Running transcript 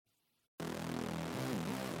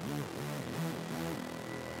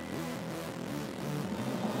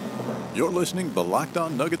You're listening to the Locked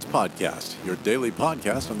On Nuggets podcast, your daily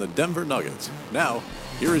podcast on the Denver Nuggets. Now,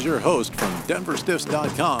 here is your host from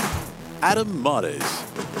DenverStiffs.com, Adam Mares.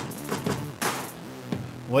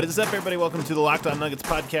 What is up, everybody? Welcome to the Locked On Nuggets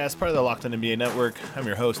podcast, part of the Locked On NBA Network. I'm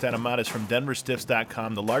your host, Adam Mares from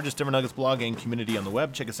DenverStiffs.com, the largest Denver Nuggets blog and community on the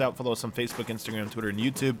web. Check us out. Follow us on Facebook, Instagram, Twitter, and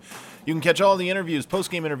YouTube. You can catch all the interviews,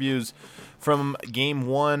 post-game interviews from Game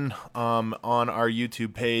 1 on our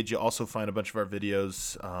YouTube page. You'll also find a bunch of our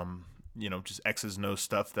videos, just X's and O's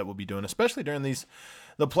stuff that we'll be doing, especially during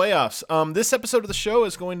the playoffs. This episode of the show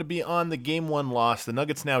is going to be on the Game 1 loss. The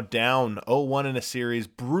Nuggets now down 0-1 in a series.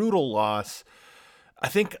 Brutal loss. I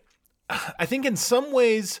think in some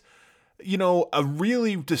ways, a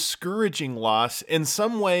really discouraging loss. In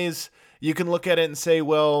some ways, you can look at it and say,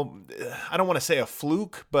 well, I don't want to say a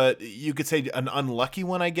fluke, but you could say an unlucky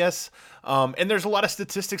one, I guess. And there's a lot of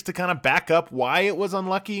statistics to kind of back up why it was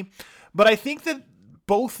unlucky. But I think that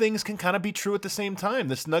both things can kind of be true at the same time.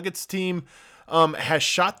 This Nuggets team has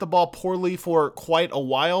shot the ball poorly for quite a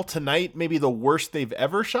while. Tonight, maybe the worst they've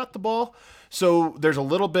ever shot the ball. So there's a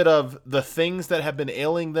little bit of the things that have been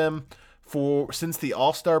ailing them since the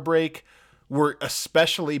All-Star break were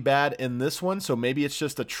especially bad in this one. So maybe it's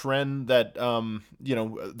just a trend that,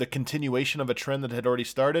 the continuation of a trend that had already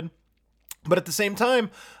started. But at the same time,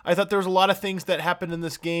 I thought there was a lot of things that happened in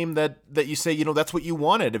this game that you say, that's what you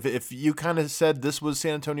wanted. If you kind of said this was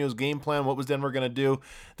San Antonio's game plan, what was Denver going to do?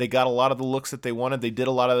 They got a lot of the looks that they wanted. They did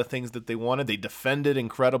a lot of the things that they wanted. They defended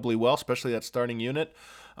incredibly well, especially that starting unit.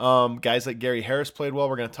 Guys like Gary Harris played well.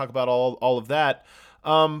 We're going to talk about all of that.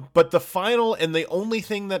 But the final and the only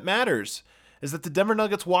thing that matters is that the Denver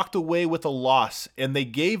Nuggets walked away with a loss, and they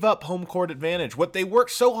gave up home court advantage. What they worked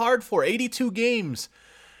so hard for, 82 games,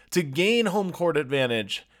 to gain home court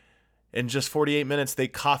advantage. In just 48 minutes, they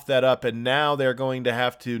coughed that up, and now they're going to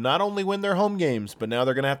have to not only win their home games, but now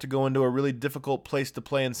they're going to have to go into a really difficult place to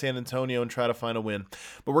play in San Antonio and try to find a win.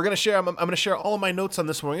 But we're going to share. I'm going to share all of my notes on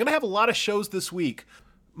this one. We're going to have a lot of shows this week.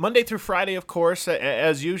 Monday through Friday, of course,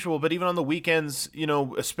 as usual, but even on the weekends,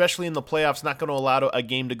 especially in the playoffs, not going to allow a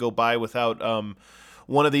game to go by without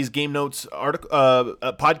one of these game notes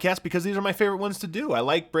podcasts, because these are my favorite ones to do. I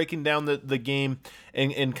like breaking down the game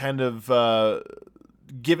and kind of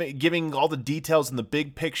giving all the details and the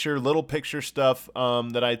big picture, little picture stuff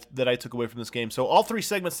that I took away from this game. So all three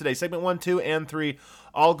segments today, segment 1, 2, and 3,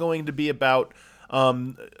 all going to be about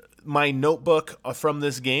my notebook from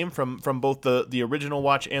this game, from both the original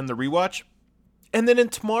watch and the rewatch. And then in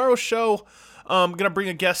tomorrow's show, I'm going to bring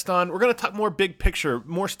a guest on. We're going to talk more big picture,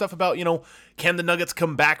 more stuff about, can the Nuggets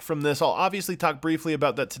come back from this? I'll obviously talk briefly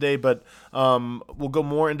about that today, but we'll go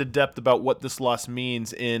more into depth about what this loss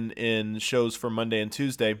means in shows for Monday and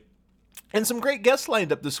Tuesday. And some great guests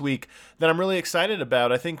lined up this week that I'm really excited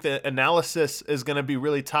about. I think the analysis is going to be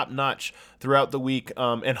really top-notch throughout the week,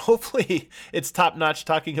 and hopefully it's top-notch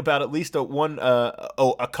talking about at least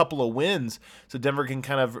a couple of wins so Denver can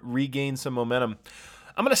kind of regain some momentum.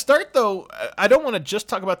 I'm going to start, though. I don't want to just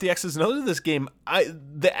talk about the X's and O's of this game.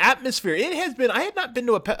 The atmosphere, I had not been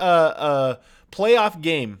to a playoff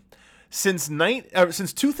game since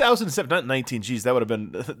 2007, not 19. Geez, that would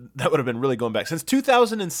have been really going back. Since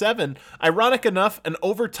 2007, ironic enough, an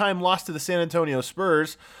overtime loss to the San Antonio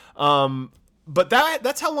Spurs. But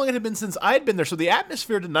that's how long it had been since I'd been there. So the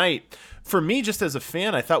atmosphere tonight, for me, just as a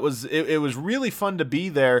fan, I thought it was really fun to be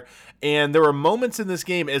there. And there were moments in this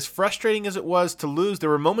game, as frustrating as it was to lose, there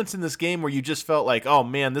were moments in this game where you just felt like, oh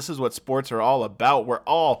man, this is what sports are all about. We're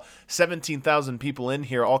all 17,000 people in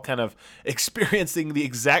here, all kind of experiencing the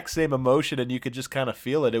exact same emotion, and you could just kind of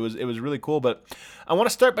feel it. It was really cool. But I want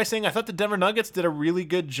to start by saying I thought the Denver Nuggets did a really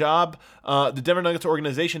good job. The Denver Nuggets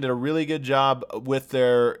organization did a really good job with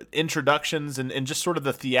their introductions and just sort of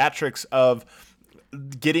the theatrics of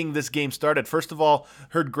getting this game started. First of all,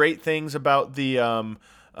 heard great things about the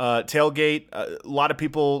tailgate. A lot of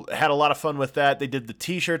people had a lot of fun with that. They did the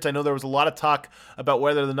T-shirts. I know there was a lot of talk about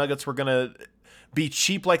whether the Nuggets were going to be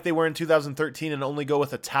cheap like they were in 2013 and only go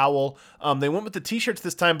with a towel. They went with the T-shirts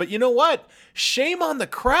this time, but you know what? Shame on the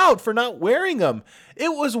crowd for not wearing them.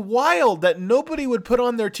 It was wild that nobody would put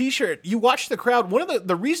on their T-shirt. You watch the crowd. One of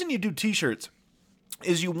the reason you do T-shirts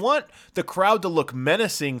is you want the crowd to look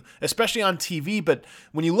menacing, especially on TV, but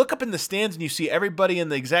when you look up in the stands and you see everybody in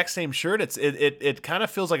the exact same shirt, it kind of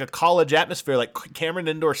feels like a college atmosphere, like Cameron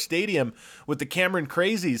Indoor Stadium with the Cameron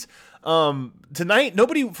Crazies. Tonight,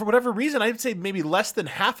 nobody, for whatever reason, I'd say maybe less than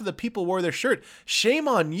half of the people wore their shirt. Shame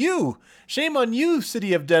on you. Shame on you,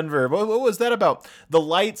 city of Denver. What was that about? The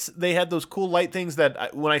lights, they had those cool light things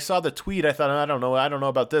that when I saw the tweet, I thought, I don't know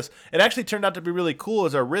about this. It actually turned out to be really cool. It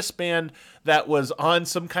was a wristband that was on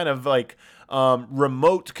some kind of like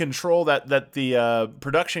remote control that the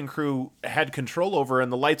production crew had control over,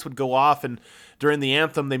 and the lights would go off, and during the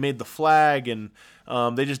anthem they made the flag, and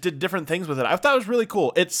they just did different things with it. I thought it was really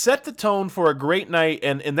cool. It set the tone for a great night,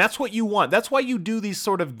 and that's what you want. That's why you do these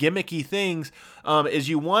sort of gimmicky things, is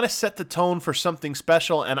you want to set the tone for something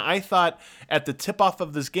special. And I thought at the tip-off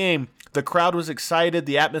of this game, the crowd was excited,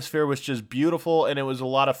 the atmosphere was just beautiful, and it was a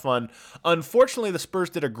lot of fun. Unfortunately, the Spurs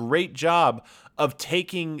did a great job of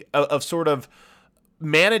sort of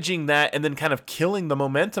managing that and then kind of killing the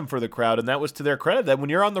momentum for the crowd, and that was to their credit. That when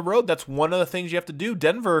you're on the road, that's one of the things you have to do.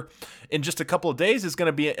 Denver, in just a couple of days, is going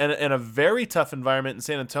to be in a very tough environment in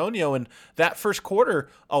San Antonio, and that first quarter,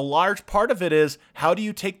 a large part of it is how do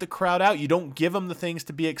you take the crowd out? You don't give them the things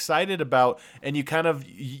to be excited about, and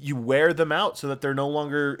you wear them out so that they're no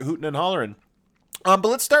longer hooting and hollering. But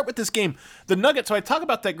let's start with this game. The Nuggets, so I talk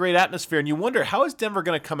about that great atmosphere, and you wonder, how is Denver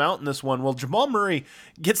going to come out in this one? Well, Jamal Murray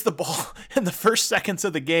gets the ball in the first seconds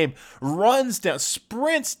of the game,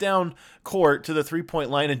 sprints down court to the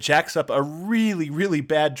three-point line, and jacks up a really, really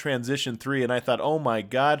bad transition three. And I thought, oh my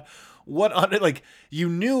God, what on it? Like, you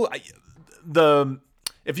knew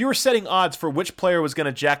if you were setting odds for which player was going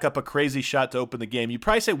to jack up a crazy shot to open the game, you'd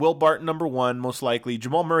probably say Will Barton number one, most likely,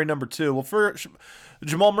 Jamal Murray number two. Well,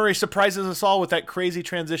 Jamal Murray surprises us all with that crazy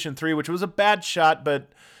transition three, which was a bad shot,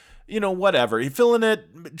 but whatever. He's feeling it.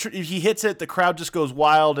 He hits it. The crowd just goes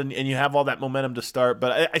wild, and you have all that momentum to start.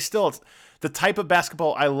 But I still, it's the type of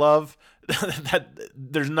basketball I love. That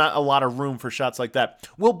there's not a lot of room for shots like that.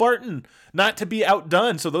 Will Barton, not to be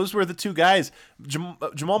outdone. So those were the two guys.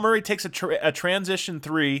 Jamal Murray takes a transition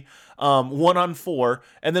three, 1-on-4,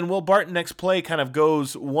 and then Will Barton next play kind of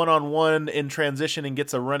goes 1-on-1 in transition and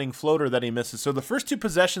gets a running floater that he misses. So the first two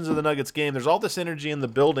possessions of the Nuggets game, there's all this energy in the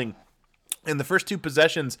building. In the first two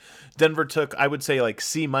possessions, Denver took, I would say, like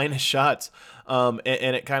C- shots, and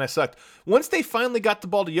it kind of sucked. Once they finally got the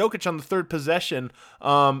ball to Jokic on the third possession,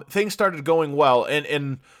 things started going well.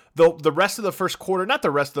 And the rest of the first quarter, not the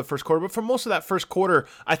rest of the first quarter, but for most of that first quarter,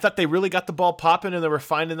 I thought they really got the ball popping and they were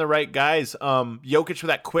finding the right guys. Jokic with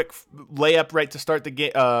that quick layup right to start the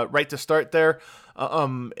game, right to start there.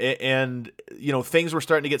 And things were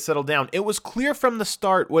starting to get settled down. It was clear from the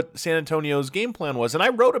start what San Antonio's game plan was, and I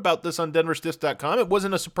wrote about this on DenverStiffs.com. It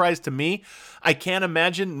wasn't a surprise to me. I can't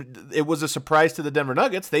imagine it was a surprise to the Denver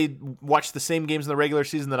Nuggets. They watched the same games in the regular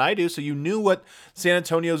season that I do, so you knew what San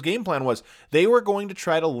Antonio's game plan was. They were going to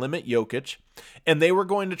try to limit Jokic, and they were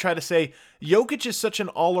going to try to say, Jokic is such an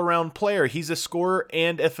all-around player. He's a scorer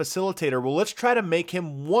and a facilitator. Well, let's try to make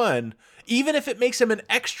him one. Even if it makes him an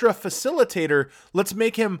extra facilitator, let's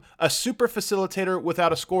make him a super facilitator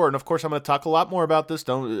without a score. And of course, I'm going to talk a lot more about this.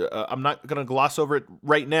 I'm not going to gloss over it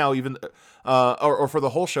right now, even or for the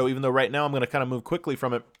whole show. Even though right now I'm going to kind of move quickly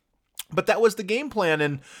from it. But that was the game plan,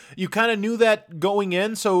 and you kind of knew that going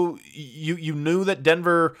in, so you knew that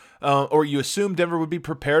Denver, or you assumed Denver would be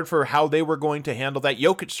prepared for how they were going to handle that.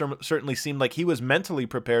 Jokic certainly seemed like he was mentally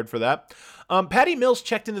prepared for that. Patty Mills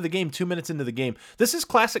checked into the game 2 minutes into the game. This is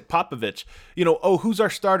classic Popovich. Who's our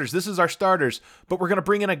starters? This is our starters, but we're going to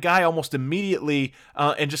bring in a guy almost immediately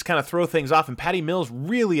and just kind of throw things off. And Patty Mills,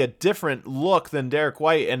 really a different look than Derek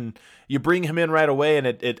White, and you bring him in right away,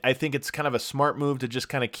 and I think it's kind of a smart move to just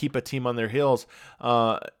kind of keep a team on their heels.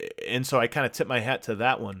 And so I kind of tip my hat to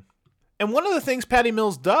that one. And one of the things Patty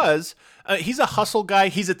Mills does, he's a hustle guy.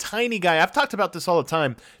 He's a tiny guy. I've talked about this all the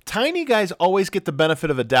time. Tiny guys always get the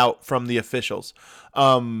benefit of a doubt from the officials.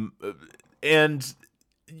 And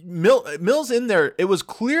Mills in there, it was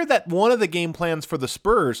clear that one of the game plans for the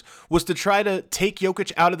Spurs was to try to take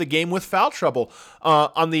Jokic out of the game with foul trouble.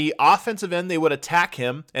 On the offensive end, they would attack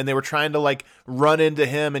him, and they were trying to run into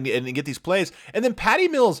him and get these plays. And then Patty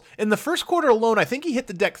Mills, in the first quarter alone, I think he hit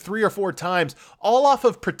the deck 3 or 4 times, all off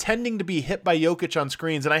of pretending to be hit by Jokic on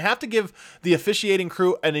screens. And I have to give the officiating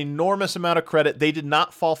crew an enormous amount of credit. They did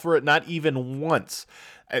not fall for it, not even once.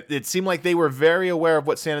 It seemed like they were very aware of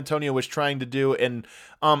what San Antonio was trying to do, and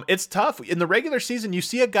it's tough. In the regular season, you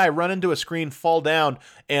see a guy run into a screen, fall down,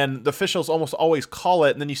 and the officials almost always call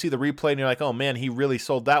it, and then you see the replay, and you're like, oh man, he really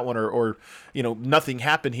sold that one, or nothing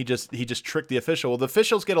happened. He just tricked the official. Well, the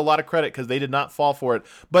officials get a lot of credit because they did not fall for it,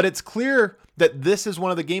 but it's clear that this is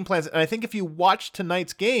one of the game plans, and I think if you watch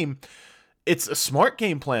tonight's game, it's a smart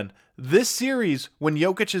game plan. This series, when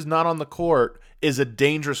Jokic is not on the court, is a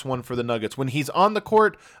dangerous one for the Nuggets. When he's on the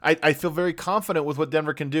court, I feel very confident with what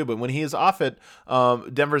Denver can do, but when he is off it,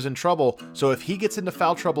 Denver's in trouble. So if he gets into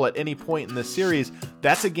foul trouble at any point in this series,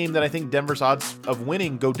 that's a game that I think Denver's odds of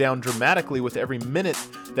winning go down dramatically with every minute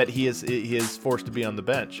that he is forced to be on the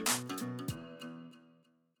bench.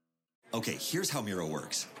 Okay, here's how Miro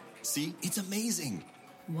works. See, it's amazing.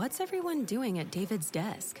 What's everyone doing at David's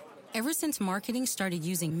desk? Ever since marketing started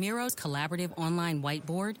using Miro's collaborative online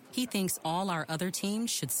whiteboard, he thinks all our other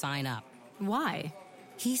teams should sign up. Why?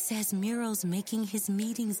 He says Miro's making his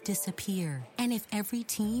meetings disappear. And if every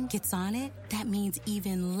team gets on it, that means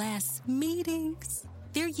even less meetings.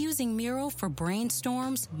 They're using Miro for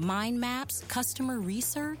brainstorms, mind maps, customer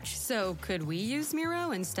research. So could we use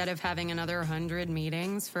Miro instead of having another 100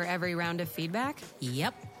 meetings for every round of feedback?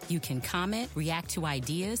 Yep. You can comment, react to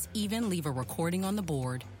ideas, even leave a recording on the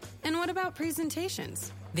board. And what about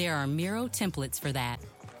presentations? There are Miro templates for that.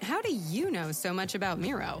 How do you know so much about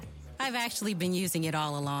Miro? I've actually been using it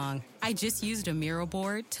all along. I just used a Miro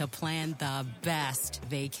board to plan the best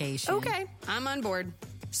vacation. Okay, I'm on board.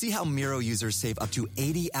 See how Miro users save up to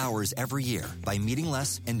 80 hours every year by meeting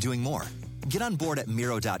less and doing more. Get on board at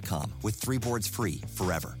Miro.com with 3 boards free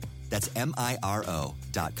forever. That's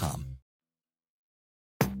MIRO.com.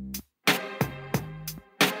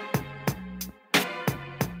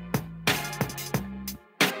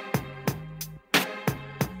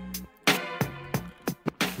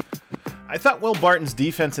 I thought Will Barton's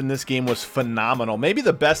defense in this game was phenomenal. Maybe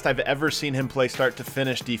the best I've ever seen him play start to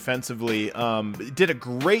finish defensively. Did a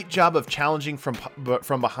great job of challenging from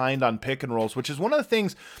behind on pick and rolls, which is one of the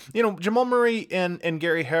things, Jamal Murray and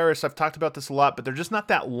Gary Harris, I've talked about this a lot, but they're just not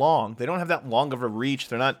that long. They don't have that long of a reach.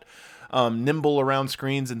 They're not nimble around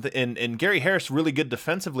screens, and Gary Harris really good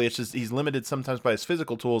defensively. It's just he's limited sometimes by his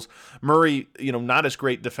physical tools. Murray, not as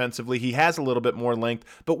great defensively. He has a little bit more length,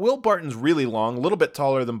 but Will Barton's really long, a little bit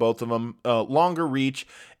taller than both of them, longer reach,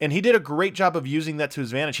 and he did a great job of using that to his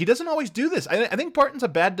advantage. He doesn't always do this. I think Barton's a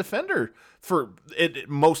bad defender for it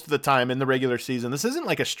most of the time in the regular season. This isn't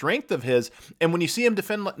like a strength of his, and when you see him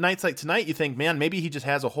defend nights like tonight, you think, man, maybe he just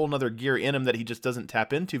has a whole nother gear in him that he just doesn't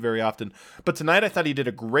tap into very often. But tonight I thought he did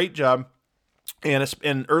a great job.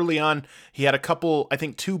 And early on, he had a couple, I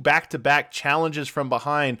think 2 back-to-back challenges from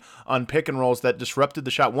behind on pick and rolls that disrupted the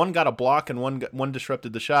shot. One got a block and one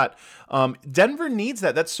disrupted the shot. Denver needs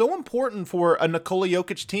that. That's so important for a Nikola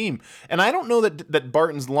Jokic team. And I don't know that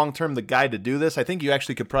Barton's long-term the guy to do this. I think you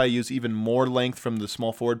actually could probably use even more length from the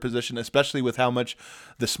small forward position, especially with how much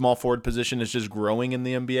the small forward position is just growing in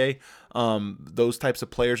the NBA. Those types of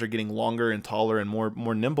players are getting longer and taller and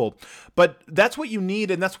more nimble. But that's what you need,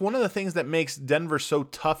 and that's one of the things that makes Denver so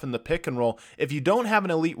tough in the pick and roll. If you don't have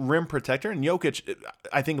an elite rim protector, and Jokic,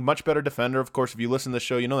 I think a much better defender. Of course, if you listen to the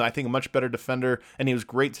show, you know that I think a much better defender, and he was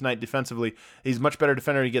great tonight defensively. He's a much better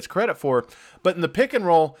defender than he gets credit for. But in the pick and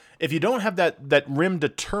roll, if you don't have that rim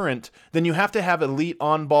deterrent, then you have to have elite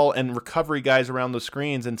on-ball and recovery guys around the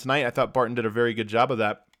screens. And tonight, I thought Barton did a very good job of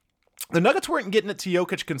that. The Nuggets weren't getting it to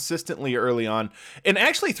Jokic consistently early on, and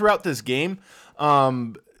actually throughout this game,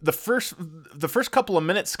 the first couple of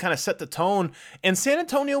minutes kind of set the tone, and San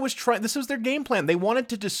Antonio was trying. This was their game plan. They wanted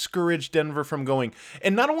to discourage Denver from going,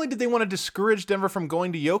 and not only did they want to discourage Denver from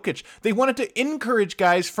going to Jokic, they wanted to encourage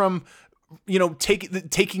guys from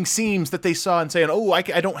taking seams that they saw and saying, oh, I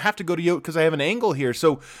don't have to go to Jokic because I have an angle here.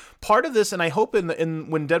 So part of this, and I hope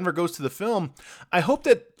when Denver goes to the film, I hope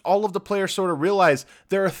that all of the players sort of realize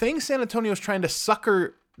there are things San Antonio is trying to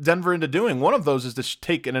sucker Denver into doing. One of those is to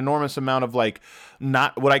take an enormous amount of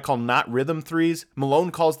not what I call not rhythm threes. Malone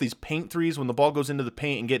calls these paint threes when the ball goes into the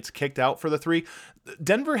paint and gets kicked out for the three.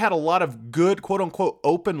 Denver had a lot of good quote unquote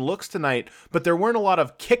open looks tonight, but there weren't a lot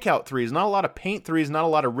of kick out threes, not a lot of paint threes, not a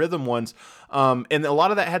lot of rhythm ones. And a lot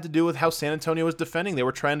of that had to do with how San Antonio was defending. They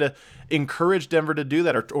were trying to encourage Denver to do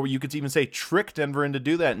that, or you could even say trick Denver into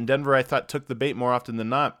do that. And Denver, I thought, took the bait more often than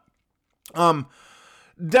not.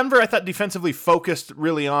 Denver, I thought, defensively focused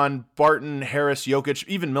really on Barton, Harris, Jokic,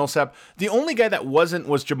 even Millsap. The only guy that wasn't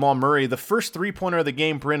was Jamal Murray. The first three-pointer of the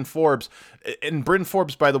game, Bryn Forbes. And Bryn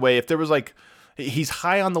Forbes, by the way, if there was he's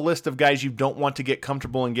high on the list of guys you don't want to get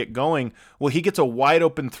comfortable and get going. Well, he gets a wide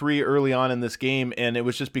open three early on in this game, and it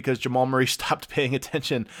was just because Jamal Murray stopped paying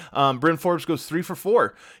attention. Bryn Forbes goes 3 for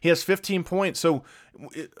 4. He has 15 points. So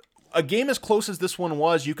a game as close as this one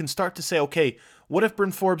was, you can start to say, okay, what if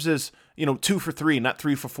Bryn Forbes is 2 for 3, not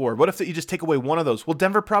 3 for 4? What if you just take away one of those? Well,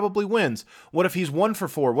 Denver probably wins. What if he's 1 for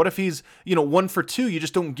 4? What if he's 1 for 2? You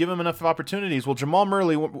just don't give him enough opportunities. Well, Jamal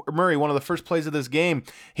Murray, one of the first plays of this game,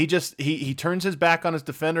 he turns his back on his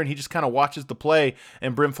defender and he just kind of watches the play,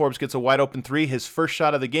 and Bryn Forbes gets a wide open three, his first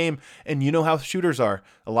shot of the game. And you know how shooters are.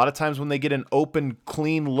 A lot of times when they get an open,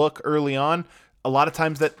 clean look early on, a lot of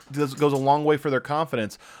times that goes a long way for their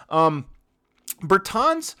confidence.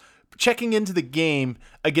 Bertans checking into the game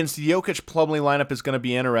against the Jokic Plumlee lineup is going to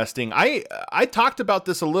be interesting. I talked about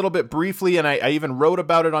this a little bit briefly, and I even wrote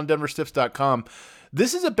about it on DenverStiffs.com.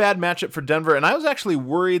 This is a bad matchup for Denver, and I was actually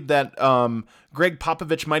worried that Greg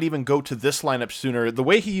Popovich might even go to this lineup sooner. The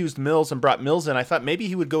way he used Mills and brought Mills in, I thought maybe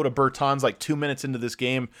he would go to Bertans like 2 minutes into this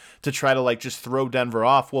game to try to like just throw Denver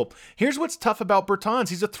off. Well, here's what's tough about Bertans.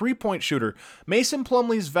 He's a 3-point shooter. Mason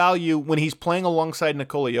Plumlee's value when he's playing alongside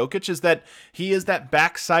Nikola Jokic is that he is that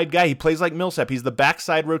backside guy. He plays like Millsap. He's the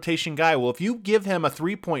backside rotation guy. Well, if you give him a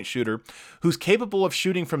 3-point shooter who's capable of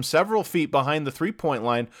shooting from several feet behind the 3-point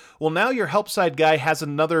line, well, now your help side guy has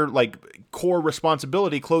another like core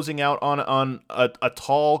responsibility closing out on a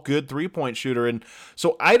tall, good 3-point shooter. And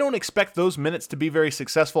so I don't expect those minutes to be very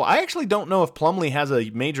successful. I actually don't know if Plumlee has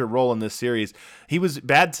a major role in this series. He was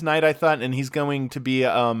bad tonight, I thought, and he's going to be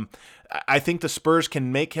I think the Spurs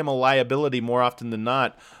can make him a liability more often than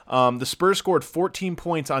not. The Spurs scored 14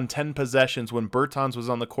 points on 10 possessions when Bertans was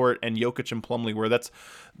on the court and Jokic and Plumlee were.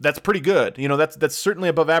 That's pretty good. You know, that's certainly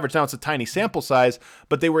above average. Now it's a tiny sample size,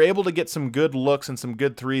 but they were able to get some good looks and some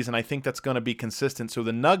good threes, and I think that's going to be consistent. So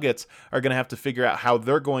the Nuggets are going to have to figure out how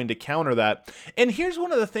they're going to counter that. And here's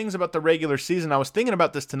one of the things about the regular season. I was thinking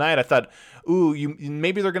about this tonight. I thought,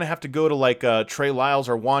 maybe they're going to have to go to like Trey Lyles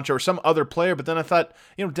or Wancho or some other player. But then I thought,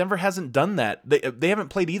 Denver hasn't done that. They haven't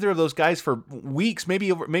played either of those guys for weeks,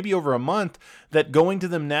 maybe over a month. That going to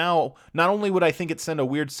them now, not only would I think it send a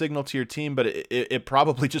weird signal to your team, but it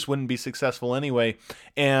probably just wouldn't be successful anyway.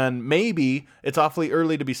 And maybe it's awfully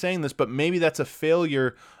early to be saying this, but maybe that's a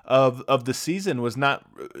failure of the season, was not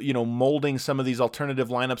molding some of these alternative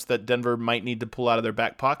lineups that Denver might need to pull out of their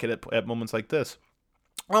back pocket at moments like this.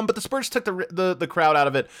 But the Spurs took the crowd out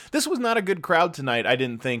of it. This was not a good crowd tonight, I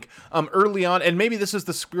didn't think. Early on, and maybe this is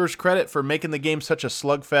the Spurs' credit for making the game such a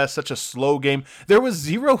slugfest, such a slow game.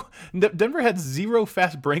 Denver had 0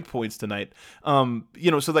 fast break points tonight.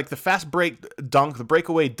 So like the fast break dunk, the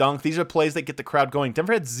breakaway dunk, these are plays that get the crowd going.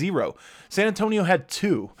 Denver had 0. San Antonio had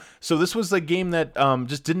 2. So this was a game that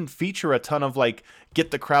just didn't feature a ton of like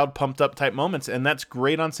get the crowd pumped up type moments, and that's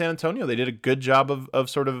great on San Antonio. They did a good job of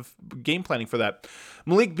sort of game planning for that.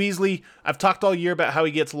 Malik Beasley, I've talked all year about how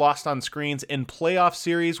he gets lost on screens. In playoff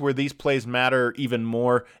series where these plays matter even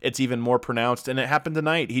more, it's even more pronounced, and it happened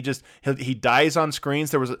tonight. He dies on screens.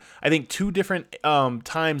 There was, I think, 2 different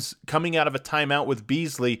times coming out of a timeout with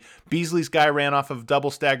Beasley. Beasley's guy ran off of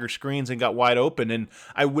double stagger screens and got wide open, and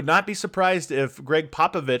I would not be surprised if Greg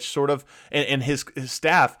Popovich sort of and his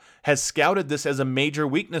staff has scouted this as a major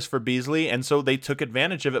weakness for Beasley, and so they took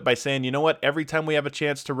advantage of it by saying, you know what, every time we have a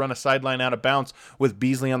chance to run a sideline out of bounds with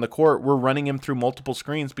Beasley on the court, we're running him through multiple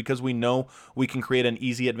screens because we know we can create an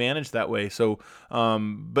easy advantage that way. So,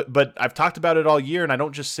 but I've talked about it all year, and I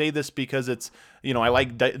don't just say this because it's, I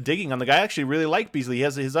like digging on the guy. I actually really like Beasley.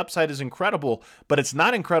 His upside is incredible, but it's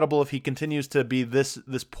not incredible if he continues to be this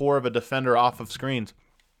poor of a defender off of screens.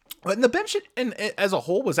 And the bench as a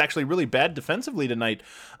whole was actually really bad defensively tonight.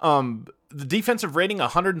 The defensive rating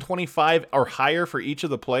 125 or higher for each of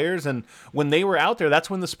the players, and when they were out there, that's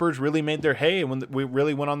when the Spurs really made their hay and when we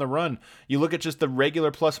really went on the run. You look at just the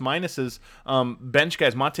regular plus minuses, bench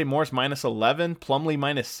guys, Monte Morris minus 11, Plumlee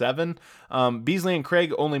minus 7, Beasley and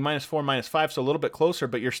Craig only minus 4, minus 5, so a little bit closer,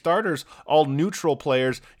 but your starters, all neutral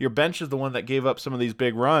players. Your bench is the one that gave up some of these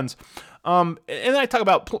big runs. And then I talk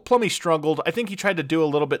about Plumlee struggled. I think he tried to do a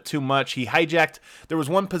little bit too much. He hijacked. There was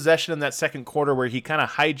one possession in that second quarter where he kind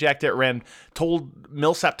of hijacked it, told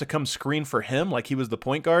Millsap to come screen for him like he was the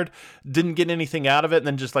point guard. Didn't get anything out of it, and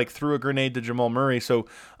then just like threw a grenade to Jamal Murray. So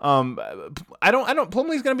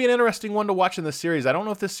Plumlee's going to be an interesting one to watch in this series. I don't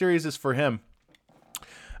know if this series is for him.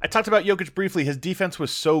 I talked about Jokic briefly. His defense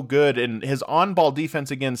was so good, and his on-ball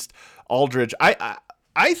defense against Aldridge.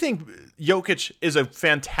 I think Jokic is a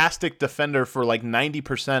fantastic defender for like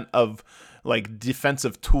 90% of like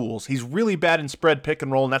defensive tools. He's really bad in spread pick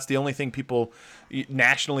and roll, and that's the only thing people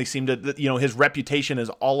nationally seem to, his reputation is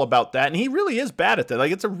all about that, and he really is bad at that.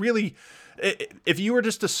 Like if you were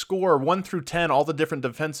just to score 1 through 10, all the different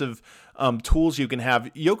defensive tools you can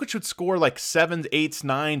have, Jokic would score like 7s, 8s,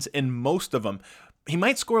 9s in most of them. He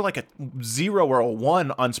might score like a 0 or a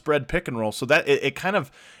 1 on spread pick and roll. So that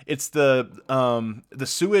it's the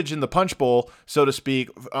sewage in the punch bowl, so to speak,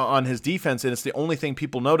 on his defense, and it's the only thing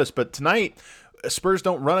people notice. But tonight, Spurs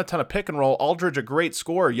don't run a ton of pick and roll. Aldridge, a great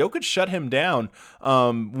scorer. Jokic shut him down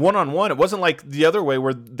one-on-one. It wasn't like the other way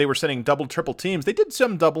where they were sending double, triple teams. They did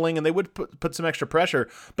some doubling, and they would put some extra pressure.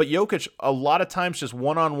 But Jokic, a lot of times, just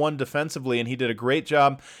one-on-one defensively, and he did a great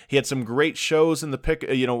job. He had some great shows in the pick,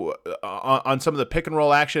 on some of the pick and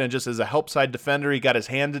roll action, and just as a help side defender, he got his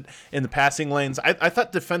hand in the passing lanes. I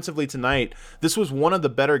thought defensively tonight, this was one of the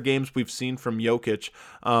better games we've seen from Jokic.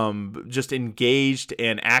 Just engaged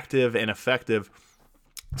and active and effective.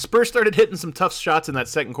 Spurs started hitting some tough shots in that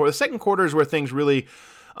second quarter. The second quarter is where things really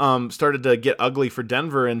started to get ugly for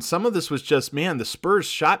Denver. And some of this was just, man, the Spurs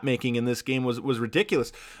shot making in this game was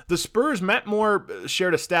ridiculous. The Spurs, Matt Moore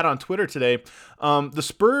shared a stat on Twitter today. The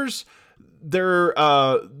Spurs, there's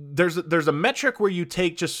a metric where you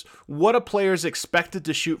take just what a player is expected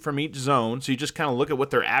to shoot from each zone. So you just kind of look at what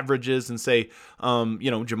their average is and say,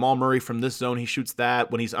 Jamal Murray from this zone, he shoots that.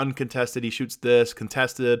 When he's uncontested, he shoots this.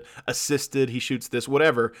 Contested, assisted, he shoots this,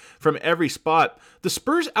 whatever, from every spot. The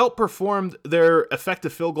Spurs outperformed their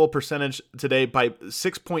effective field goal percentage today by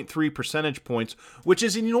 6.3 percentage points, which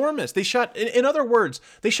is enormous. They shot, in other words,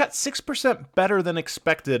 they shot 6% better than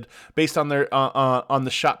expected based on their on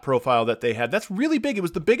the shot profile that they had. That's really big. It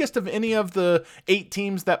was the biggest of any of the 8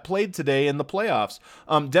 teams that played today in the playoffs.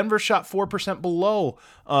 Denver shot 4% below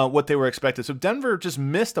what they were expected. So Denver just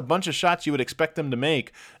missed a bunch of shots you would expect them to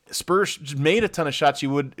make. Spurs made a ton of shots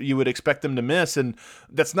you would expect them to miss, and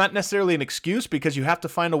that's not necessarily an excuse because you have to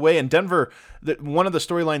find a way. And Denver, one of the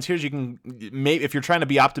storylines here is you can, if you're trying to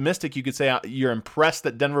be optimistic, you could say you're impressed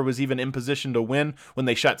that Denver was even in position to win when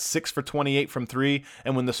they shot 6 for 28 from 3,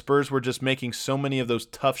 and when the Spurs were just making so many of those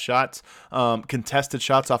tough shots, contested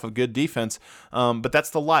shots off of good defense. But that's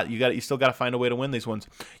the lot. You still got to find a way to win these ones.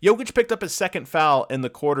 Jokic picked up his second foul in the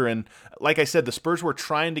quarter, and like I said, the Spurs were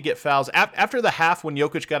trying to get fouls. After the half, when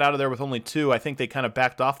Jokic got out of there with only 2, I think they kind of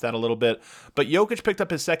backed off that a little bit. But Jokic picked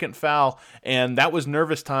up his second foul, and that was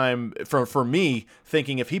nervous time for me,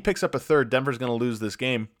 thinking if he picks up a third, Denver's going to lose this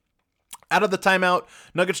game. Out of the timeout,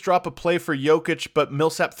 Nuggets drop a play for Jokic, but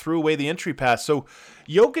Millsap threw away the entry pass. So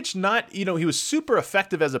Jokic he was super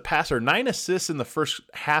effective as a passer, 9 assists in the first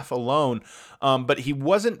half alone, but he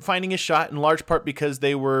wasn't finding his shot in large part because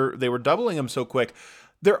they were doubling him so quick.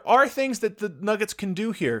 There are things that the Nuggets can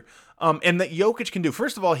do here, and that Jokic can do.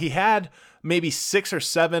 First of all, he had maybe 6 or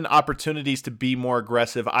 7 opportunities to be more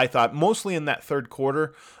aggressive, I thought, mostly in that third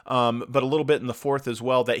quarter, but a little bit in the fourth as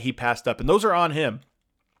well that he passed up, and those are on him.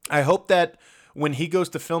 I hope that when he goes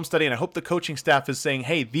to film study, and I hope the coaching staff is saying,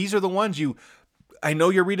 hey, these are the ones I know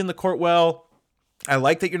you're reading the court well. I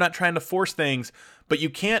like that you're not trying to force things, but you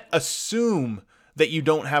can't assume that you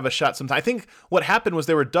don't have a shot sometimes. I think what happened was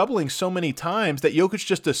they were doubling so many times that Jokic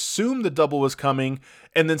just assumed the double was coming,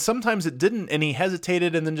 and then sometimes it didn't, and he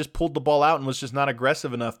hesitated and then just pulled the ball out and was just not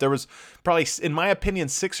aggressive enough. There was probably, in my opinion,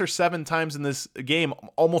 6 or 7 times in this game,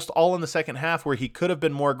 almost all in the second half, where he could have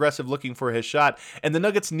been more aggressive looking for his shot, and the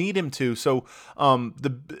Nuggets need him to. So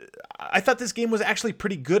I thought this game was actually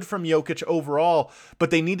pretty good from Jokic overall,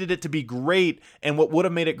 but they needed it to be great, and what would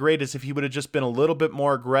have made it great is if he would have just been a little bit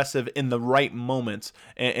more aggressive in the right moments,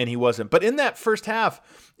 and he wasn't. But in that first half,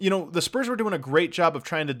 the Spurs were doing a great job of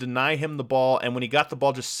trying to deny him the ball, and when he got the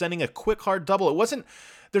ball, just sending a quick, hard double.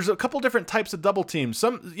 There's a couple different types of double teams.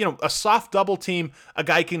 Some, a soft double team, a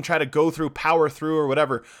guy can try to go through, power through, or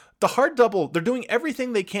whatever. The hard double, they're doing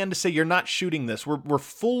everything they can to say, you're not shooting this. We're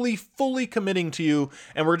fully committing to you,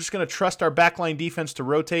 and we're just going to trust our backline defense to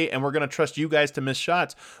rotate, and we're going to trust you guys to miss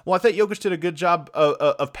shots. Well, I thought Jokic did a good job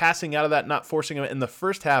of passing out of that, not forcing him in the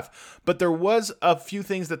first half, but there was a few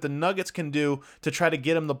things that the Nuggets can do to try to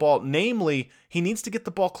get him the ball. Namely, he needs to get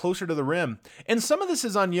the ball closer to the rim. And some of this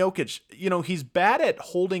is on Jokic. He's bad at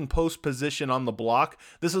holding post position on the block.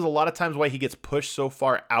 This is a lot of times why he gets pushed so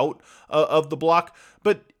far out of the block.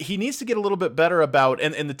 But he needs to get a little bit better about,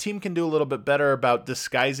 and the team can do a little bit better about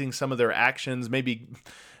disguising some of their actions, maybe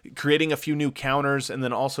creating a few new counters, and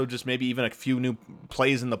then also just maybe even a few new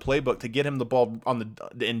plays in the playbook to get him the ball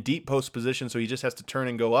in deep post position, so he just has to turn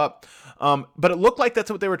and go up. But it looked like that's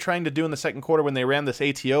what they were trying to do in the second quarter when they ran this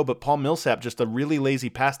ATO, but Paul Millsap, just a really lazy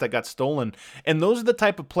pass that got stolen. And those are the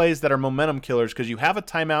type of plays that are momentum killers, because you have a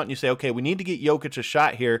timeout and you say, okay, we need to get Jokic a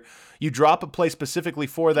shot here. You drop a play specifically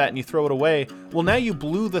for that and you throw it away. Well, now you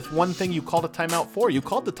blew the one thing you called a timeout for. You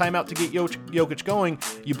called the timeout to get Jokic going.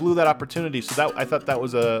 You blew that opportunity. So I thought that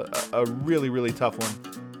was a really, really tough one.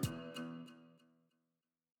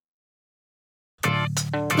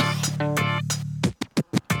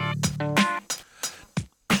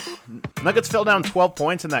 Nuggets fell down 12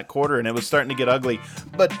 points in that quarter, and it was starting to get ugly.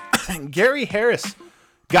 But Gary Harris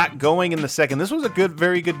got going in the second. This was a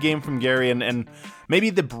very good game from Gary, and maybe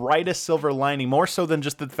the brightest silver lining, more so than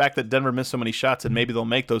just the fact that Denver missed so many shots and maybe they'll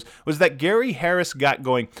make those, was that Gary Harris got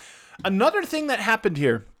going. Another thing that happened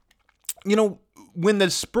here, when the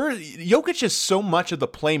Spurs, Jokic is so much of the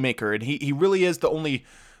playmaker, and he really is the only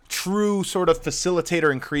true sort of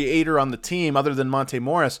facilitator and creator on the team other than Monte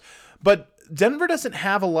Morris, but Denver doesn't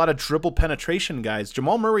have a lot of dribble penetration guys.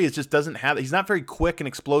 Jamal Murray he's not very quick and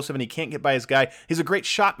explosive, and he can't get by his guy. He's a great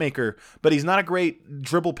shot maker, but he's not a great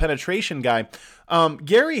dribble penetration guy.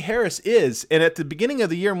 Gary Harris is, and at the beginning of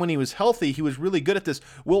the year when he was healthy, he was really good at this.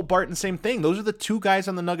 Will Barton, same thing. Those are the two guys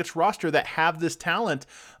on the Nuggets roster that have this talent,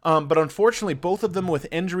 but unfortunately, both of them with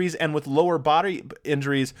injuries and with lower body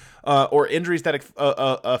injuries or injuries that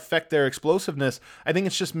affect their explosiveness, I think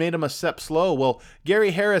it's just made them a step slow. Well,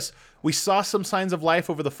 Gary Harris, we saw some signs of life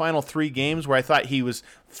over the final 3 games where I thought he was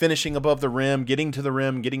finishing above the rim, getting to the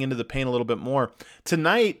rim, getting into the paint a little bit more.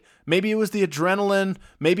 Tonight, maybe it was the adrenaline.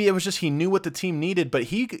 Maybe it was just he knew what the team needed, but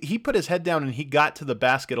he put his head down and he got to the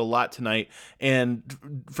basket a lot tonight.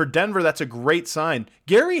 And for Denver, that's a great sign.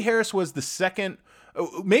 Gary Harris was the second,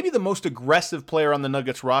 maybe the most aggressive player on the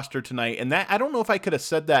Nuggets roster tonight. And that, I don't know if I could have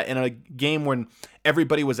said that in a game when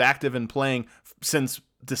everybody was active and playing since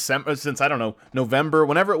I don't know, November,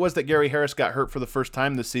 whenever it was that Gary Harris got hurt for the first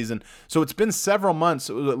time this season. So it's been several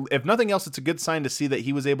months. If nothing else, it's a good sign to see that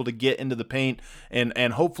he was able to get into the paint,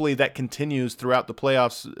 and hopefully that continues throughout the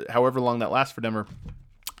playoffs, however long that lasts for Denver.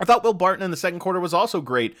 I thought Will Barton in the second quarter was also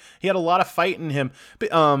great. He had a lot of fight in him.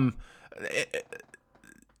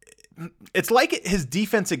 It's like his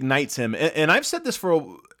defense ignites him. And I've said this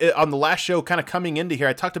on the last show, kind of coming into here,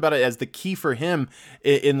 I talked about it as the key for him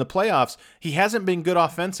in the playoffs. He hasn't been good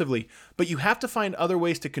offensively, but you have to find other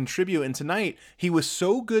ways to contribute. And tonight, he was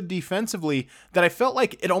so good defensively that I felt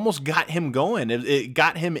like it almost got him going. It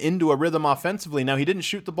got him into a rhythm offensively. Now, he didn't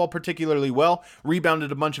shoot the ball particularly well,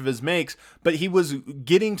 rebounded a bunch of his makes, but he was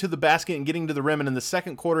getting to the basket and getting to the rim. And in the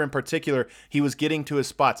second quarter in particular, he was getting to his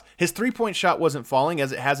spots. His three-point shot wasn't falling,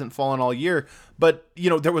 as it hasn't fallen all year. But,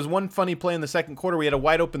 there was one funny play in the second quarter. We had a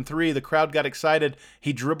wide open 3. The crowd got excited.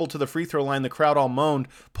 He dribbled to the free throw line. The crowd all moaned,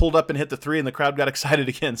 pulled up and hit the 3, and the crowd got excited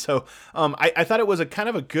again. So I thought it was a kind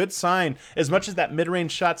of a good sign. As much as that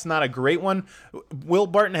mid-range shot's not a great one, Will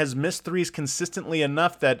Barton has missed 3s consistently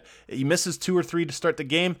enough that he misses 2 or 3 to start the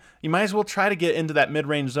game. You might as well try to get into that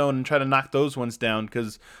mid-range zone and try to knock those ones down,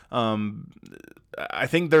 because I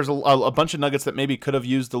think there's a bunch of Nuggets that maybe could have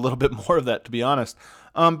used a little bit more of that, to be honest.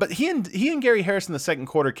 But he and Gary Harris in the second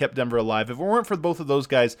quarter kept Denver alive. If it weren't for both of those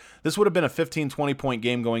guys, this would have been a 15, 20-point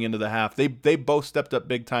game going into the half. They both stepped up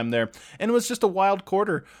big time there. And it was just a wild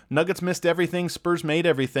quarter. Nuggets missed everything. Spurs made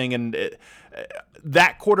everything. And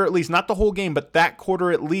that quarter at least, not the whole game, but that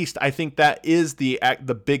quarter at least, I think that is the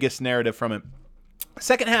biggest narrative from it.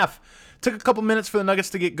 Second half, took a couple minutes for the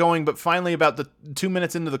Nuggets to get going, but finally about the 2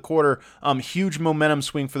 minutes into the quarter, huge momentum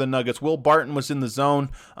swing for the Nuggets. Will Barton was in the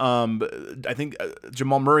zone. I think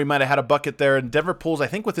Jamal Murray might have had a bucket there, and Denver pulls, I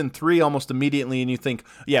think, within 3 almost immediately, and you think,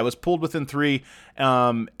 yeah, it was pulled within 3,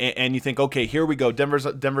 and you think, okay, here we go. Denver's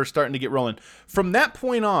starting to get rolling. From that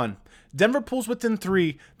point on, Denver pulls within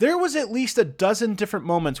 3. There was at least a dozen different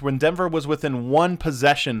moments when Denver was within 1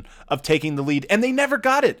 possession of taking the lead, and they never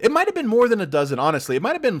got it. It might have been more than a dozen, honestly. It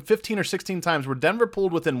might have been 15 or 16 times where Denver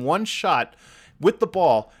pulled within 1 shot with the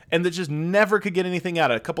ball, and they just never could get anything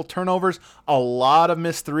out of it. A couple turnovers, a lot of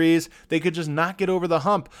missed 3s. They could just not get over the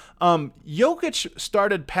hump. Jokic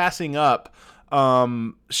started passing up.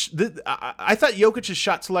 I thought Jokic's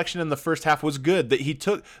shot selection in the first half was good.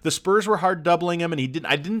 That the Spurs were hard doubling him, and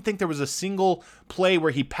I didn't think there was a single play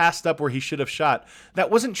where he passed up where he should have shot. That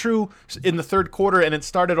wasn't true in the third quarter, and it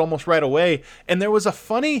started almost right away. And there was a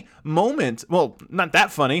funny moment, well, not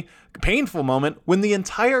that funny, painful moment, when the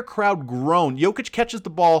entire crowd groaned. Jokic catches the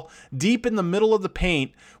ball deep in the middle of the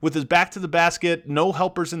paint with his back to the basket, no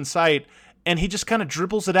helpers in sight, and he just kind of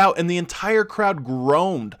dribbles it out, and the entire crowd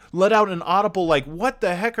groaned, let out an audible like, what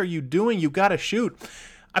the heck are you doing? You got to shoot.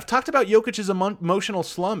 I've talked about Jokic's emotional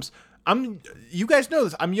slumps. You guys know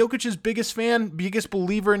this. I'm Jokic's biggest fan, biggest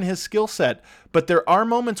believer in his skill set. But there are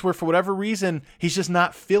moments where, for whatever reason, he's just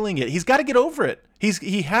not feeling it. He's got to get over it.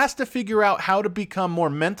 He has to figure out how to become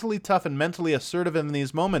more mentally tough and mentally assertive in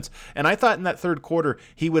these moments. And I thought in that third quarter,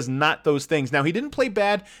 he was not those things. Now, he didn't play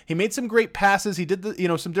bad. He made some great passes. He did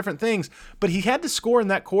some different things, but he had to score in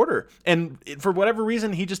that quarter. And for whatever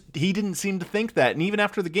reason, he didn't seem to think that. And even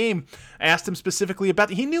after the game, I asked him specifically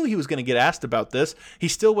about it. He knew he was going to get asked about this. He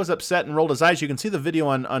still was upset and rolled his eyes. You can see the video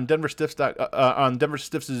on Denver Stiffs'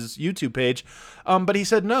 YouTube page. But he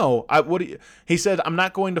said, no, he said, I'm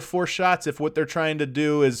not going to force shots if what they're trying to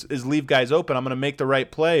do is leave guys open. I'm going to make the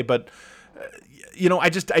right play. But, I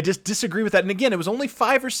just disagree with that. And again, it was only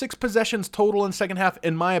 5 or 6 possessions total in the second half,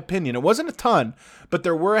 in my opinion. It wasn't a ton, but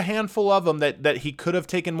there were a handful of them that he could have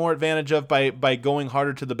taken more advantage of by going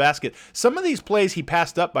harder to the basket. Some of these plays he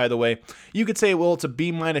passed up, by the way. You could say, well, it's a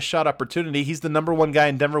B- shot opportunity. He's the number 1 guy,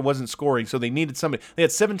 and Denver wasn't scoring, so they needed somebody. They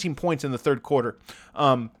had 17 points in the third quarter.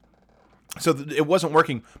 So it wasn't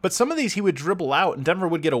working. But some of these he would dribble out, and Denver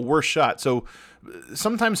would get a worse shot. So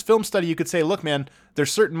sometimes film study, you could say, look, man,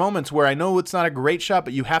 there's certain moments where I know it's not a great shot,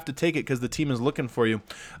 but you have to take it because the team is looking for you.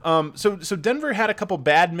 So Denver had a couple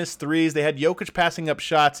bad missed threes. They had Jokic passing up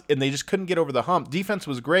shots, and they just couldn't get over the hump. Defense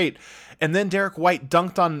was great. And then Derek White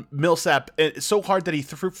dunked on Millsap so hard that he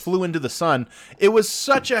flew into the sun. It was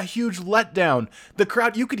such a huge letdown. The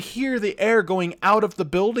crowd, you could hear the air going out of the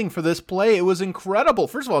building for this play. It was incredible.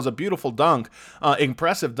 First of all, it was a beautiful dunk,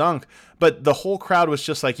 impressive dunk. But the whole crowd was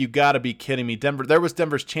just like, you got to be kidding me. There was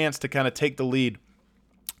Denver's chance to kind of take the lead.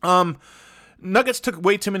 Nuggets took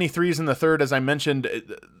way too many threes in the third, as I mentioned.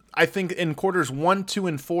 I think in quarters 1, 2,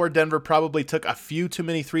 and 4, Denver probably took a few too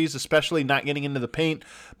many threes, especially not getting into the paint.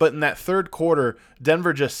 But in that third quarter,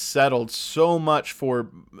 Denver just settled so much for,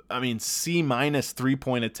 C-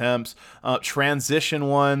 3-point attempts, transition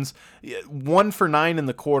ones, 1 for 9 in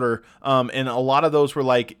the quarter. And a lot of those were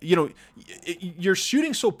like, you're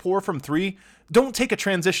shooting so poor from three. Don't take a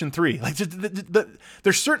transition three. Like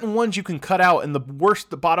there's certain ones you can cut out, and the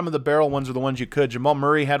bottom of the barrel ones are the ones you could. Jamal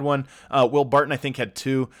Murray had one. Will Barton, I think, had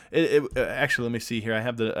 2. Actually, let me see here. I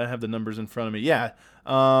have the numbers in front of me. Yeah,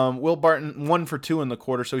 Will Barton 1 for 2 in the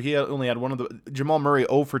quarter, so he only had one of the. Jamal Murray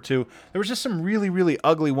 0 for 2. There was just some really, really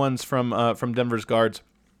ugly ones from Denver's guards.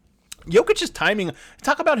 Jokic's timing.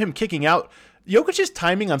 Talk about him kicking out. Jokic's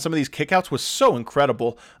timing on some of these kickouts was so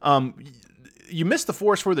incredible. You missed the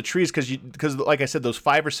forest for the trees because, like I said, those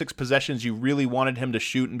 5 or 6 possessions you really wanted him to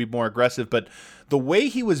shoot and be more aggressive. But the way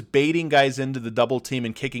he was baiting guys into the double team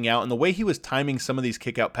and kicking out, and the way he was timing some of these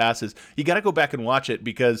kick out passes, you got to go back and watch it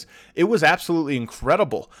because it was absolutely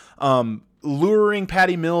incredible. Luring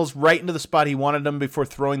Patty Mills right into the spot he wanted him before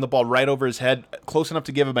throwing the ball right over his head, close enough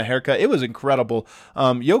to give him a haircut. It was incredible.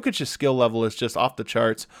 Jokic's skill level is just off the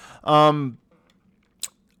charts.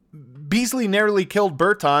 Beasley narrowly killed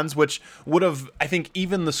Bertans, which would have, I think,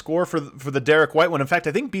 evened the score for the Derek White one. In fact,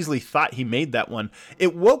 I think Beasley thought he made that one.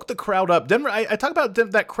 It woke the crowd up. Denver, I talk about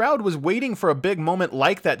that crowd was waiting for a big moment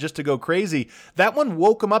like that just to go crazy. That one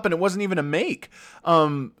woke them up, and it wasn't even a make.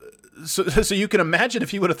 So you can imagine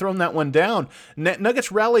if he would have thrown that one down.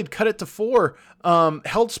 Nuggets rallied, cut it to 4,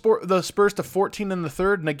 held the Spurs to 14 in the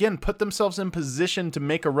third, and again put themselves in position to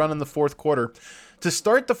make a run in the fourth quarter. To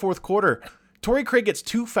start the fourth quarter, Torrey Craig gets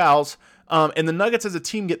 2 fouls, and the Nuggets as a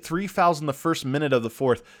team get 3 fouls in the first minute of the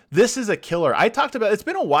fourth. This is a killer. It's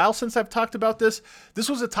been a while since I've talked about this. This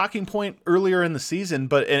was a talking point earlier in the season,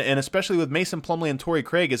 but and especially with Mason Plumlee and Torrey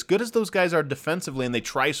Craig, as good as those guys are defensively and they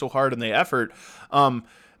try so hard and they effort,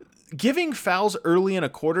 giving fouls early in a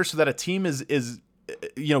quarter so that a team is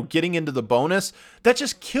getting into the bonus, that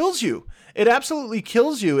just kills you. It absolutely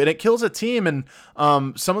kills you, and it kills a team. And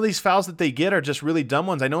some of these fouls that they get are just really dumb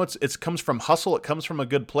ones. I know it comes from hustle, it comes from a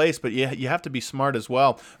good place, but you have to be smart as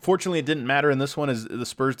well. Fortunately, it didn't matter in this one, as the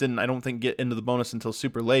Spurs didn't, I don't think, get into the bonus until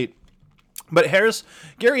super late. But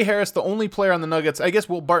Gary Harris, the only player on the Nuggets, I guess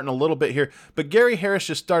Will Barton a little bit here, but Gary Harris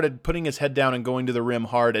just started putting his head down and going to the rim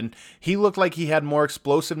hard, and he looked like he had more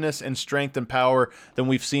explosiveness and strength and power than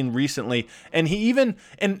we've seen recently. And he even,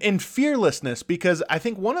 and fearlessness, because I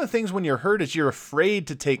think one of the things when you're hurt is you're afraid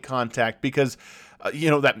to take contact because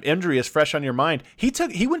that injury is fresh on your mind.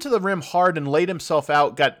 He went to the rim hard and laid himself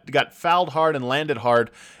out, got fouled hard and landed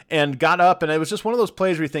hard, and got up. And it was just one of those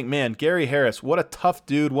plays where you think, man, Gary Harris, what a tough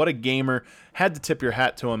dude, what a gamer. Had to tip your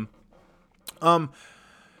hat to him. I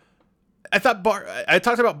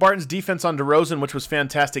talked about Barton's defense on DeRozan, which was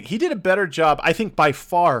fantastic. He did a better job, I think, by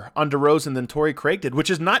far on DeRozan than Torrey Craig did, which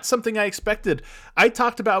is not something I expected. I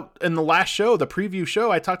talked about in the last show, the preview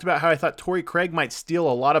show, I talked about how I thought Torrey Craig might steal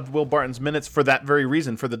a lot of Will Barton's minutes for that very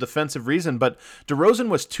reason, for the defensive reason. But DeRozan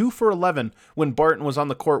was 2 for 11 when Barton was on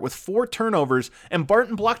the court with 4 turnovers, and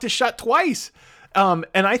Barton blocked his shot twice. And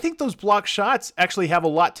I think those block shots actually have a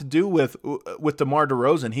lot to do with DeMar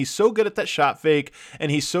DeRozan. He's so good at that shot fake,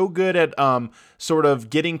 and he's so good at sort of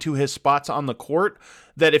getting to his spots on the court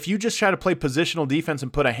that if you just try to play positional defense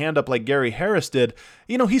and put a hand up like Gary Harris did,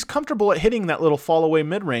 he's comfortable at hitting that little fall away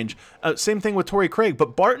mid-range. Same thing with Torrey Craig.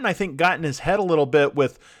 But Barton, I think, got in his head a little bit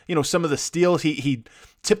with, some of the steals. He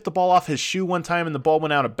tipped the ball off his shoe one time and the ball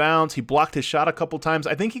went out of bounds. He blocked his shot a couple times.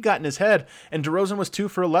 I think he got in his head, and DeRozan was 2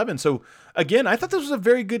 for 11. So again, I thought this was a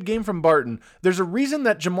very good game from Barton. There's a reason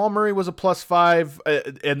that Jamal Murray was a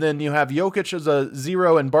 +5, and then you have Jokic as a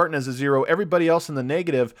 0 and Barton as a 0. Everybody else in the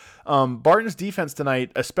negative. Barton's defense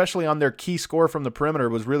tonight, especially on their key score from the perimeter,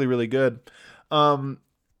 was really, really good.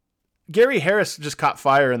 Gary Harris just caught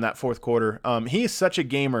fire in that fourth quarter. He is such a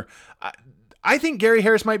gamer. I think Gary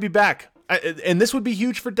Harris might be back. And this would be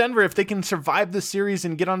huge for Denver if they can survive this series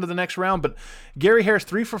and get on to the next round. But Gary Harris,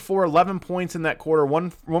 3 for 4, 11 points in that quarter,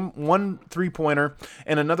 one 3-pointer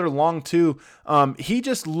and another long two. He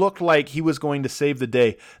just looked like he was going to save the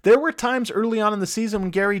day. There were times early on in the season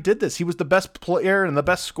when Gary did this. He was the best player and the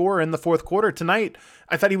best scorer in the fourth quarter. Tonight,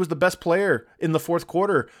 I thought he was the best player in the fourth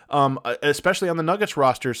quarter, especially on the Nuggets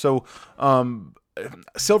roster. So,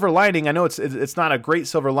 silver lining, I know it's not a great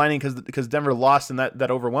silver lining because Denver lost and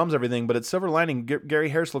that overwhelms everything, but it's silver lining. Gary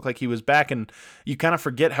Harris looked like he was back, and you kind of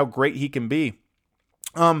forget how great he can be.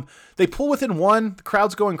 They pull within one, the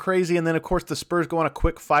crowd's going crazy, and then of course the Spurs go on a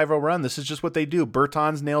quick 5-0 run. This is just what they do.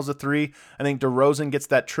 Bertans nails a 3. I think DeRozan gets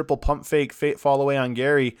that triple pump fake fall away on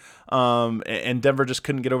Gary, and Denver just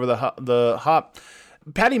couldn't get over the hop.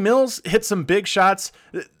 Patty Mills hit some big shots.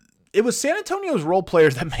 It was San Antonio's role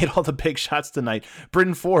players that made all the big shots tonight.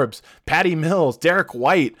 Britton Forbes, Patty Mills, Derek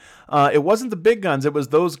White. It wasn't the big guns. It was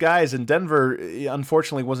those guys, and Denver,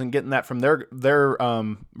 unfortunately, wasn't getting that from their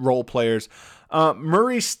role players.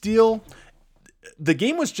 Murray steal. The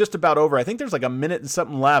game was just about over. I think there's like a minute and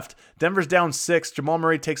something left. Denver's down 6. Jamal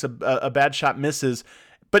Murray takes a bad shot, misses,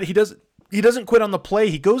 but he doesn't quit on the play.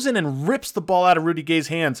 He goes in and rips the ball out of Rudy Gay's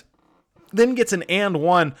hands, then gets an and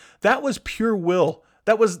one. That was pure will.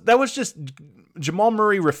 That was just Jamal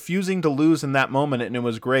Murray refusing to lose in that moment, and it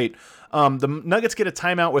was great. The Nuggets get a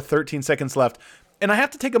timeout with 13 seconds left. And I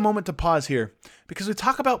have to take a moment to pause here because we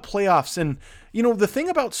talk about playoffs, and the thing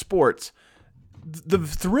about sports, the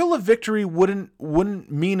thrill of victory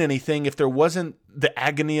wouldn't mean anything if there wasn't the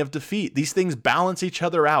agony of defeat. These things balance each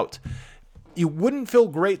other out. You wouldn't feel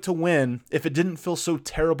great to win if it didn't feel so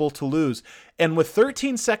terrible to lose. And with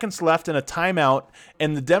 13 seconds left and a timeout,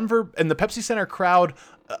 and the Pepsi Center crowd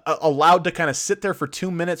allowed to kind of sit there for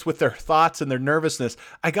 2 minutes with their thoughts and their nervousness,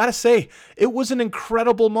 I gotta say, it was an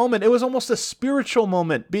incredible moment. It was almost a spiritual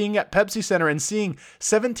moment being at Pepsi Center and seeing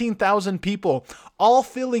 17,000 people all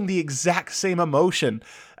feeling the exact same emotion.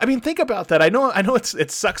 I mean, think about that. I know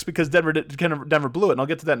it sucks because Denver blew it, and I'll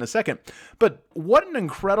get to that in a second. But what an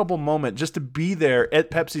incredible moment just to be there at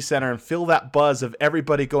Pepsi Center and feel that buzz of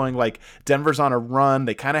everybody going like, Denver's on a run.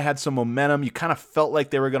 They kind of had some momentum. You kind of felt like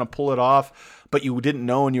they were going to pull it off, but you didn't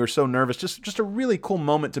know and you were so nervous. Just a really cool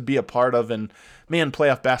moment to be a part of. And man,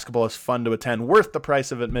 playoff basketball is fun to attend. Worth the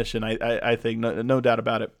price of admission, I think, no doubt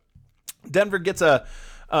about it. Denver gets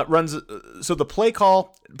runs. So the play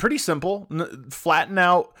call, pretty simple. Flatten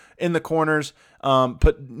out in the corners,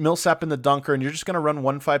 put Millsap in the dunker, and you're just going to run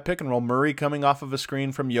 1-5 pick and roll. Murray coming off of a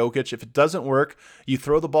screen from Jokic. If it doesn't work, you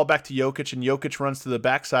throw the ball back to Jokic, and Jokic runs to the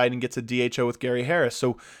backside and gets a DHO with Gary Harris.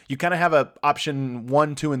 So you kind of have a option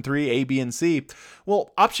 1, 2, and 3, A, B, and C.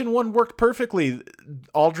 Well, option 1 worked perfectly.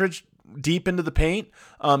 Aldridge deep into the paint.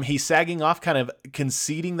 He's sagging off, kind of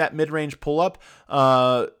conceding that mid-range pull-up.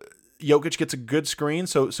 Jokic gets a good screen,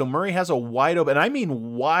 so Murray has a wide open, and I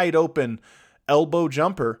mean wide open, elbow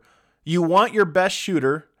jumper. You want your best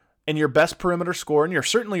shooter and your best perimeter scorer, and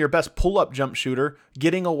certainly your best pull-up jump shooter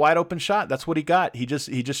getting a wide open shot. That's what he got. He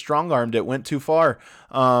just strong-armed it, went too far,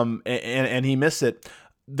 and he missed it.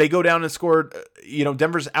 They go down and scored.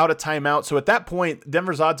 Denver's out of timeout, so at that point,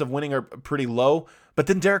 Denver's odds of winning are pretty low. But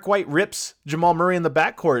then Derek White rips Jamal Murray in the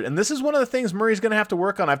backcourt. And this is one of the things Murray's going to have to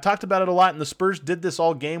work on. I've talked about it a lot, and the Spurs did this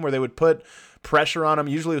all game where they would put pressure on him.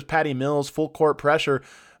 Usually it was Patty Mills, full court pressure.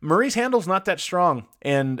 Murray's handle's not that strong.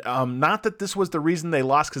 And not that this was the reason they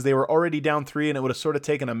lost, because they were already down 3, and it would have sort of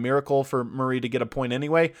taken a miracle for Murray to get a point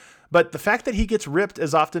anyway. But the fact that he gets ripped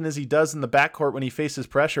as often as he does in the backcourt when he faces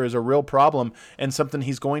pressure is a real problem, and something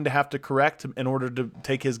he's going to have to correct in order to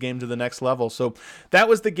take his game to the next level. So that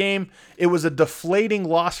was the game. It was a deflating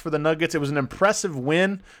loss for the Nuggets. It was an impressive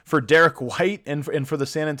win for Derek White and for the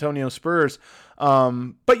San Antonio Spurs.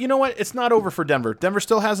 But you know what? It's not over for Denver. Denver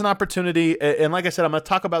still has an opportunity. And like I said, I'm going to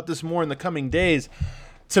talk about this more in the coming days.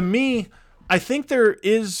 To me, I think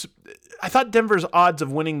I thought Denver's odds of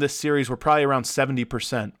winning this series were probably around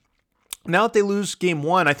 70%. Now that they lose game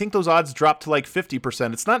 1, I think those odds drop to like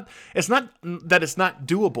 50%. It's not that it's not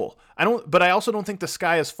doable. But I also don't think the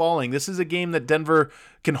sky is falling. This is a game that Denver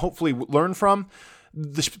can hopefully learn from.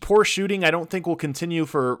 The poor shooting, I don't think will continue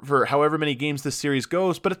for however many games this series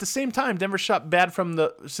goes. But at the same time, Denver shot bad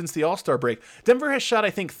since the All-Star break. Denver has shot, I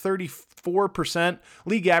think, 34%.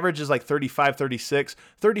 League average is like 35, 36,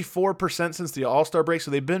 34% since the All-Star break.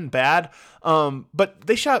 So they've been bad. But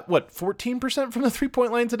they shot 14% from the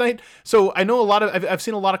 3-point line tonight. So I know I've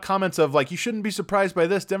seen a lot of comments of like, you shouldn't be surprised by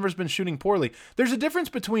this. Denver's been shooting poorly. There's a difference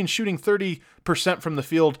between shooting 30% from the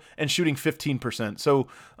field and shooting 15%. So,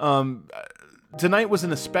 tonight was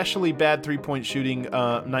an especially bad three-point shooting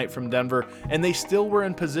night from Denver, and they still were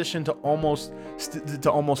in position to almost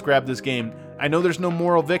grab this game. I know there's no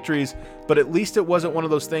moral victories, but at least it wasn't one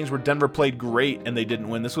of those things where Denver played great and they didn't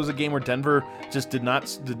win. This was a game where Denver just did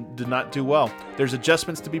not do well. There's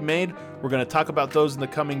adjustments to be made. We're going to talk about those in the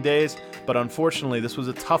coming days, but unfortunately, this was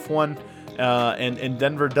a tough one. And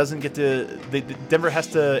Denver doesn't get to.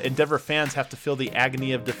 Denver fans have to feel the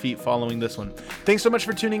agony of defeat following this one. Thanks so much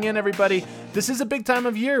for tuning in, everybody. This is a big time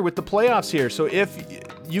of year with the playoffs here. So if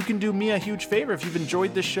you can do me a huge favor, if you've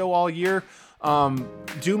enjoyed this show all year,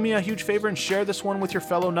 do me a huge favor and share this one with your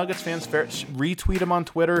fellow Nuggets fans. Retweet them on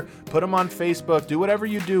Twitter, put them on Facebook, do whatever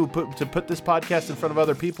you do to put this podcast in front of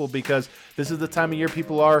other people, because this is the time of year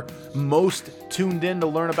people are most tuned in to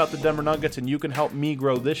learn about the Denver Nuggets, and you can help me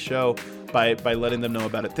grow this show by letting them know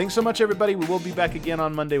about it. Thanks so much, everybody. We will be back again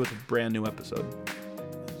on Monday with a brand new episode.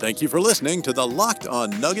 Thank you for listening to the Locked On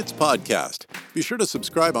Nuggets podcast. Be sure to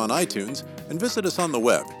subscribe on iTunes and visit us on the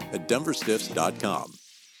web at denverstiffs.com.